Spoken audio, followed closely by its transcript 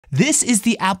This is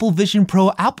the Apple Vision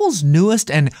Pro, Apple's newest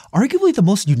and arguably the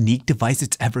most unique device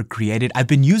it's ever created. I've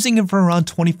been using it for around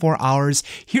 24 hours.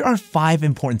 Here are 5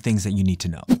 important things that you need to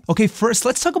know. Okay, first,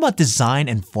 let's talk about design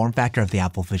and form factor of the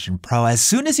Apple Vision Pro. As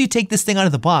soon as you take this thing out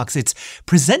of the box, it's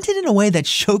presented in a way that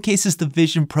showcases the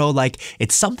Vision Pro like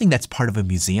it's something that's part of a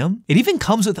museum. It even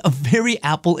comes with a very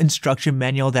Apple instruction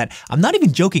manual that, I'm not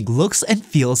even joking, looks and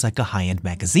feels like a high-end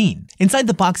magazine. Inside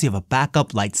the box, you have a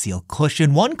backup light seal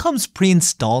cushion. One comes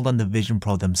pre-installed on the Vision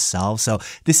Pro themselves, so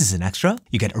this is an extra.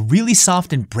 You get a really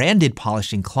soft and branded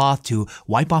polishing cloth to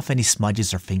wipe off any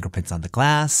smudges or fingerprints on the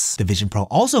glass. The Vision Pro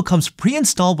also comes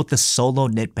pre-installed with the Solo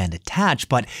Knit band attached,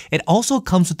 but it also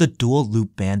comes with a dual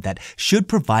loop band that should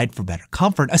provide for better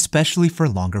comfort, especially for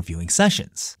longer viewing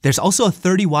sessions. There's also a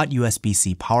 30-watt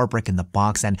USB-C power brick in the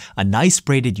box and a nice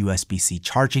braided USB-C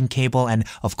charging cable, and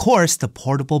of course, the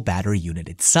portable battery unit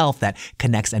itself that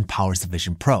connects and powers the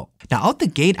Vision Pro. Now, out the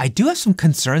gate, I do have some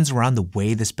concerns around the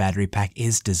way this battery pack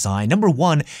is designed. Number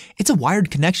one, it's a wired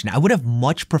connection. I would have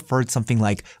much preferred something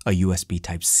like a USB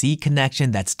Type-C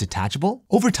connection that's detachable.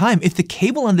 Over time, if the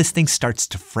cable on this thing starts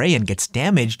to fray and gets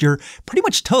damaged, you're pretty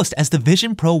much toast, as the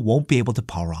Vision Pro won't be able to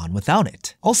power on without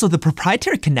it. Also, the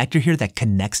proprietary connector here that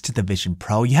connects to the Vision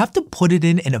Pro, you have to put it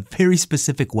in a very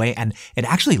specific way and it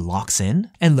actually locks in.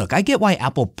 And look, I get why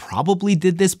Apple probably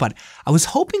did this, but I was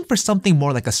hoping for something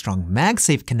more like a strong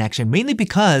MagSafe connection, mainly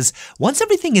because once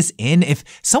everything is in, if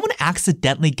someone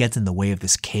accidentally gets in the way of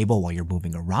this cable while you're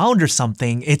moving around or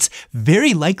something, it's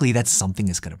very likely that something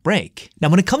is going to break. Now,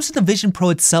 when it comes to the Vision Pro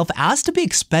itself, as to be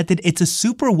expected, it's a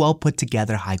super well put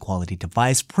together high quality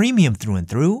device, premium through and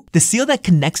through. The seal that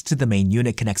connects to the main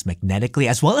unit connects magnetically,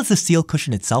 as well as the seal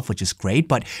cushion itself, which is great,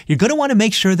 but you're going to want to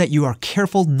make sure that you are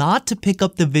careful not to pick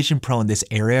up the Vision Pro in this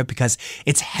area because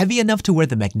it's heavy enough to where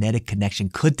the magnetic connection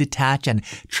could detach, and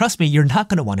trust me, you're not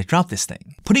going to want to drop this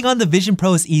thing. Putting on the Vision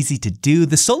Pro is easy to do.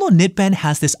 The Solo Knit band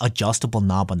has this adjustable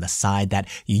knob on the side that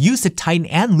you use to tighten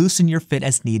and loosen your fit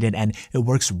as needed, and it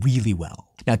works really well.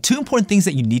 Now, 2 important things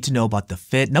that you need to know about the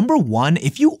fit. Number one,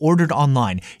 if you ordered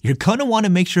online, you're gonna wanna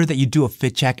make sure that you do a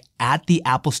fit check at the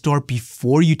Apple Store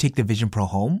before you take the Vision Pro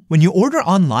home. When you order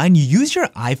online, you use your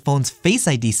iPhone's Face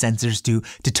ID sensors to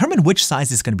determine which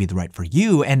size is gonna be the right for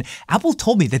you, and Apple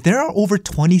told me that there are over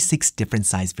 26 different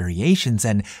size variations,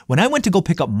 and when I went to go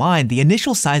pick up mine, the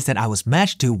initial size that I was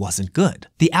matched to wasn't good.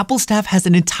 The Apple staff has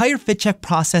an entire fit check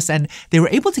process, and they were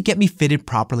able to get me fitted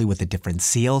properly with a different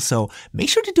seal, so make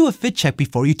sure to do a fit check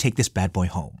before you take this bad boy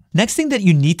home. Next thing that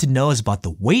you need to know is about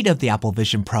the weight of the Apple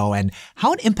Vision Pro and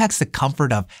how it impacts the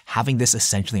comfort of having this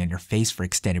essentially on your face for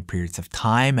extended periods of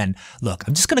time. And look,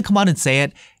 I'm just gonna come out and say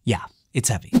it, yeah, it's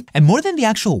heavy. And more than the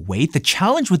actual weight, the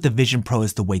challenge with the Vision Pro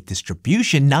is the weight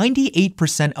distribution.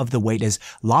 98% of the weight is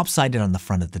lopsided on the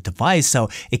front of the device, so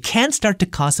it can start to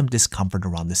cause some discomfort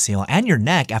around the seal and your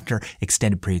neck after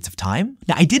extended periods of time.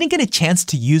 Now, I didn't get a chance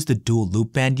to use the dual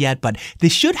loop band yet, but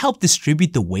this should help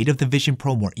distribute the weight of the Vision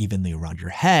Pro more evenly around your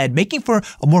head, making for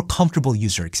a more comfortable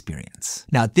user experience.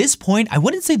 Now, at this point, I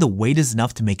wouldn't say the weight is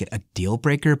enough to make it a deal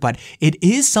breaker, but it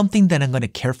is something that I'm going to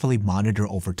carefully monitor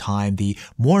over time the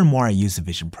more and more I use the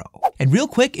Vision Pro. And real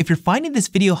quick, if you're finding this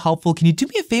video helpful, can you do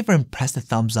me a favor and press the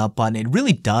thumbs up button? It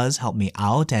really does help me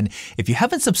out. And if you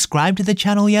haven't subscribed to the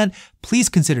channel yet, please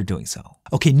consider doing so.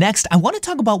 Okay, next, I want to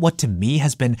talk about what to me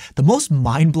has been the most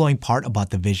mind-blowing part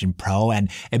about the Vision Pro, and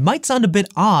it might sound a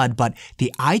bit odd, but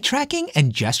the eye tracking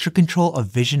and gesture control of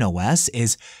Vision OS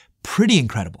is pretty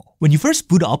incredible. When you first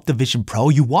boot up the Vision Pro,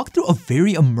 you walk through a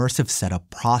very immersive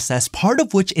setup process, part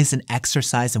of which is an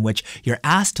exercise in which you're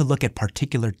asked to look at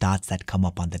particular dots that come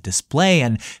up on the display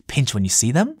and pinch when you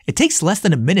see them. It takes less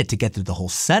than a minute to get through the whole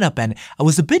setup, and I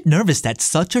was a bit nervous that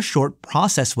such a short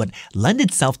process would lend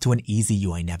itself to an easy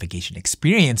UI navigation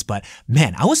experience, but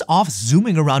man, I was off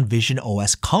zooming around Vision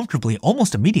OS comfortably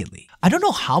almost immediately. I don't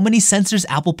know how many sensors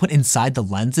Apple put inside the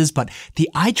lenses, but the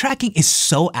eye tracking is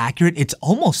so accurate, it's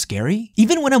almost scary.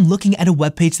 Even when I'm looking at a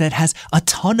webpage that has a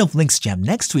ton of links jammed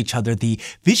next to each other, the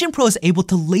Vision Pro is able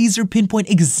to laser pinpoint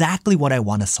exactly what I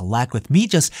want to select, with me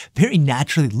just very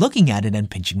naturally looking at it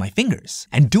and pinching my fingers.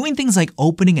 And doing things like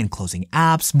opening and closing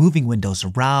apps, moving windows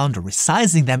around or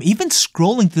resizing them, even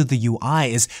scrolling through the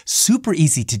UI is super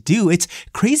easy to do. It's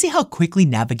crazy how quickly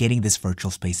navigating this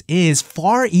virtual space is,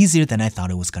 far easier than I thought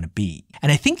it was going to be.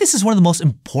 And I think this is one of the most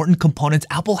important components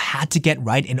Apple had to get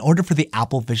right in order for the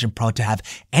Apple Vision Pro to have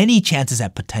any chances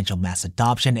at potential mass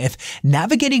adoption. If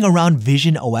navigating around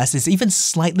Vision OS is even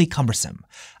slightly cumbersome,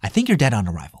 I think you're dead on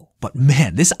arrival. But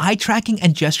man, this eye tracking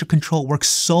and gesture control works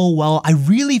so well. I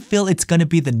really feel it's going to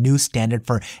be the new standard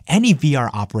for any VR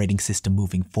operating system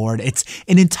moving forward. It's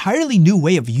an entirely new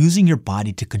way of using your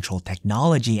body to control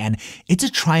technology, and it's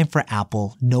a triumph for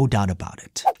Apple, no doubt about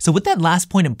it. So with that last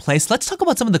point in place, let's talk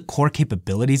about some of the core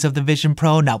capabilities of the Vision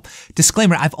Pro. Now,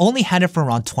 disclaimer, I've only had it for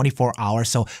around 24 hours,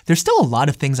 so there's still a lot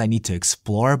of things I need to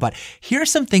explore, but here are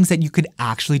some things that you could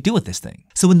actually do with this thing.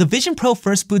 So when the Vision Pro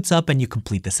first boots up and you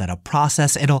complete the setup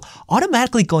process, it'll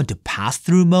automatically go into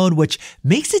pass-through mode, which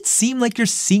makes it seem like you're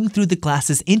seeing through the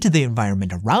glasses into the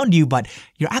environment around you, but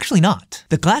you're actually not.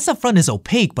 The glass up front is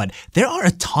opaque, but there are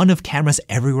a ton of cameras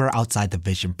everywhere outside the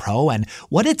Vision Pro, and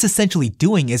what it's essentially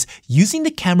doing is using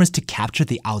the cameras to capture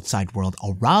the outside world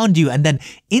around you and then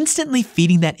instantly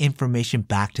feeding that information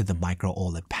back to the micro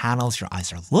OLED panels your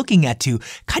eyes are looking at to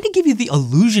kind of give you the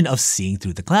illusion of seeing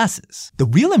through the glasses. The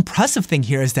real impressive thing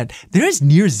here is that there is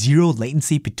near zero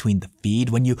latency between the feed.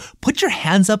 When you put your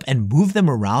hands up and move them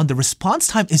around, the response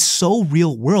time is so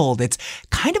real world, it's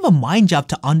kind of a mind job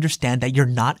to understand that you're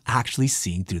not actually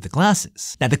seeing through the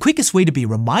glasses. Now, the quickest way to be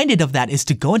reminded of that is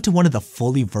to go into one of the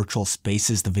fully virtual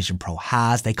spaces the Vision Pro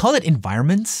has. They call it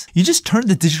environments. You just turn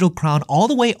the digital crown all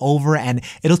the way over and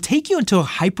it'll take you into a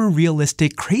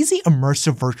hyper-realistic, crazy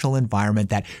immersive virtual environment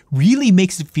that really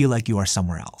makes it feel like you are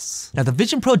somewhere else. Now, the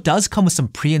Vision Pro does come with some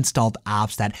pre-installed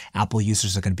apps that Apple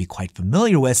users are going to be quite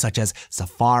familiar with, such as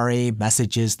Safari,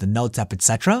 Messages, the Notes app,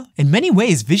 etc. In many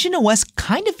ways, Vision OS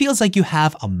kind of feels like you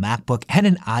have a MacBook and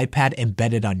an iPad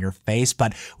embedded on your face,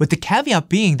 but with the caveat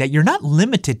being that you're not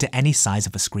limited to any size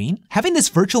of a screen. Having this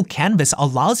virtual canvas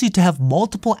allows you to have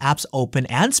multiple apps open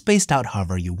and spaced out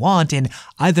however you want in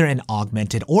either an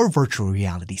augmented or virtual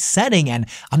reality setting, and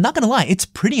I'm not gonna lie, it's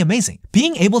pretty amazing.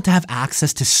 Being able to have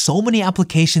access to so many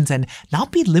applications and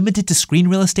not be limited to screen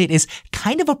real estate is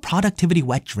kind of a productivity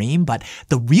wet dream, but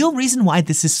the real reason why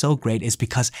this is so great is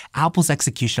because Apple's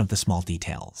execution of the small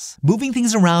details. Moving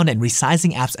things around and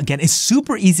resizing apps again is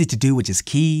super easy to do, which is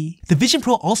key. The Vision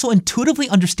Pro also intuitively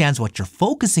understands what you're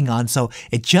focusing on, so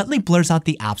it gently blurs out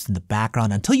the apps in the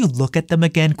background until you look at them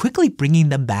again, quickly bringing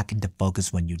them back into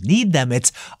focus when you need them.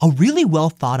 It's a really well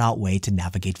thought out way to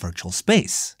navigate virtual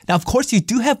space. Now, of course, you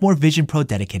do have more Vision Pro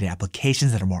dedicated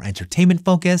applications that are more entertainment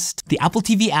focused. The Apple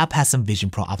TV app has some Vision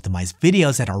Pro optimized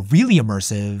videos that are really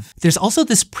immersive. There's also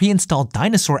this pre-installed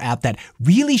Dinosaur app that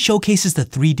really showcases the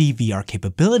 3D VR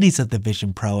capabilities of the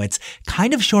Vision Pro. It's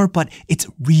kind of short, but it's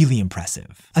really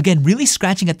impressive. Again, really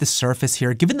scratching at the surface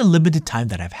here given the limited time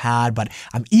that I've had, but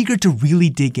I'm eager to really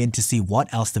dig in to see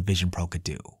what else the Vision Pro could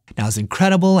do. Now, as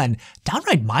incredible and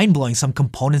downright mind-blowing some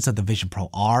components of the Vision Pro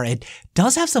are, it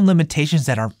does have some limitations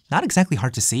that are not exactly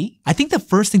hard to see. I think the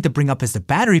first thing to bring up is the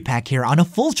battery pack here. On a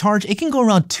full charge, it can go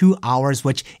around 2 hours,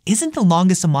 which isn't the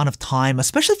longest amount of time,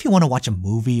 especially if you want to watch a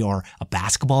movie or a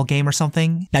basketball game or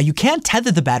something. Now, you can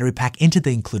tether the battery pack into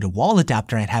the included wall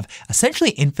adapter and have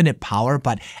essentially infinite power,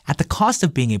 but at the cost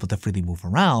of being able to freely move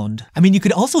around. I mean, you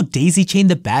could also daisy chain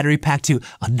the battery pack to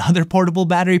another portable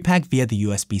battery pack via the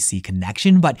USB-C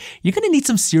connection, but you're going to need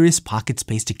some serious pocket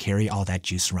space to carry all that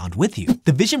juice around with you.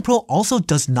 The Vision Pro also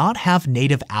does not have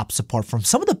native app support from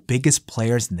some of the biggest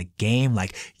players in the game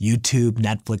like YouTube,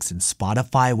 Netflix, and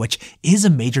Spotify, which is a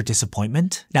major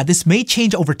disappointment. Now, this may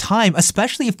change over time,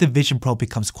 especially if the Vision Pro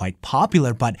becomes quite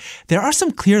popular, but there are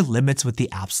some clear limits with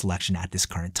the app selection at this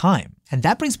current time. And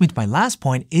that brings me to my last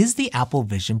point, is the Apple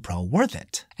Vision Pro worth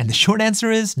it? And the short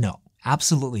answer is no,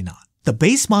 absolutely not. The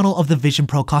base model of the Vision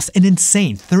Pro costs an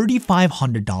insane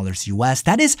 $3,500 US.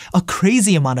 That is a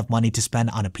crazy amount of money to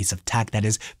spend on a piece of tech that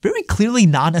is very clearly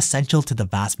non-essential to the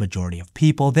vast majority of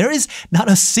people. There is not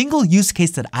a single use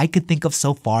case that I could think of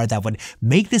so far that would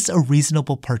make this a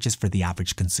reasonable purchase for the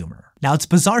average consumer. Now, it's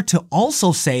bizarre to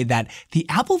also say that the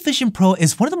Apple Vision Pro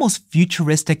is one of the most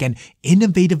futuristic and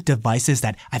innovative devices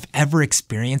that I've ever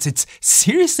experienced. It's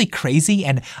seriously crazy,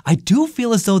 and I do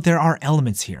feel as though there are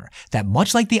elements here that,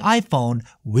 much like the iPhone,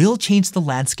 will change the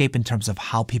landscape in terms of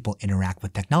how people interact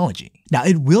with technology. Now,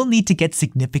 it will need to get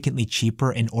significantly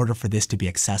cheaper in order for this to be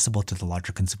accessible to the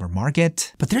larger consumer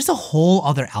market, but there's a whole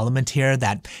other element here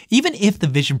that even if the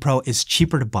Vision Pro is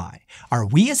cheaper to buy, are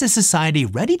we as a society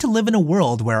ready to live in a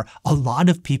world where a lot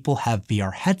of people have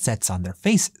VR headsets on their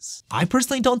faces? I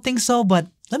personally don't think so, but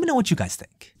let me know what you guys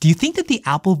think. Do you think that the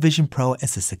Apple Vision Pro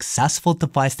is a successful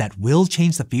device that will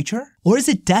change the future? Or is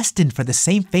it destined for the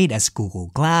same fate as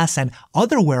Google Glass and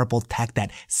other wearable tech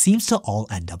that seems to all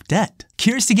end up dead?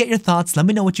 Curious to get your thoughts. Let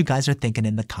me know what you guys are thinking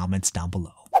in the comments down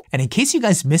below. And in case you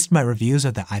guys missed my reviews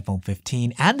of the iPhone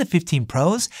 15 and the 15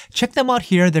 Pros, check them out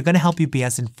here. They're going to help you be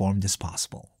as informed as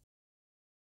possible.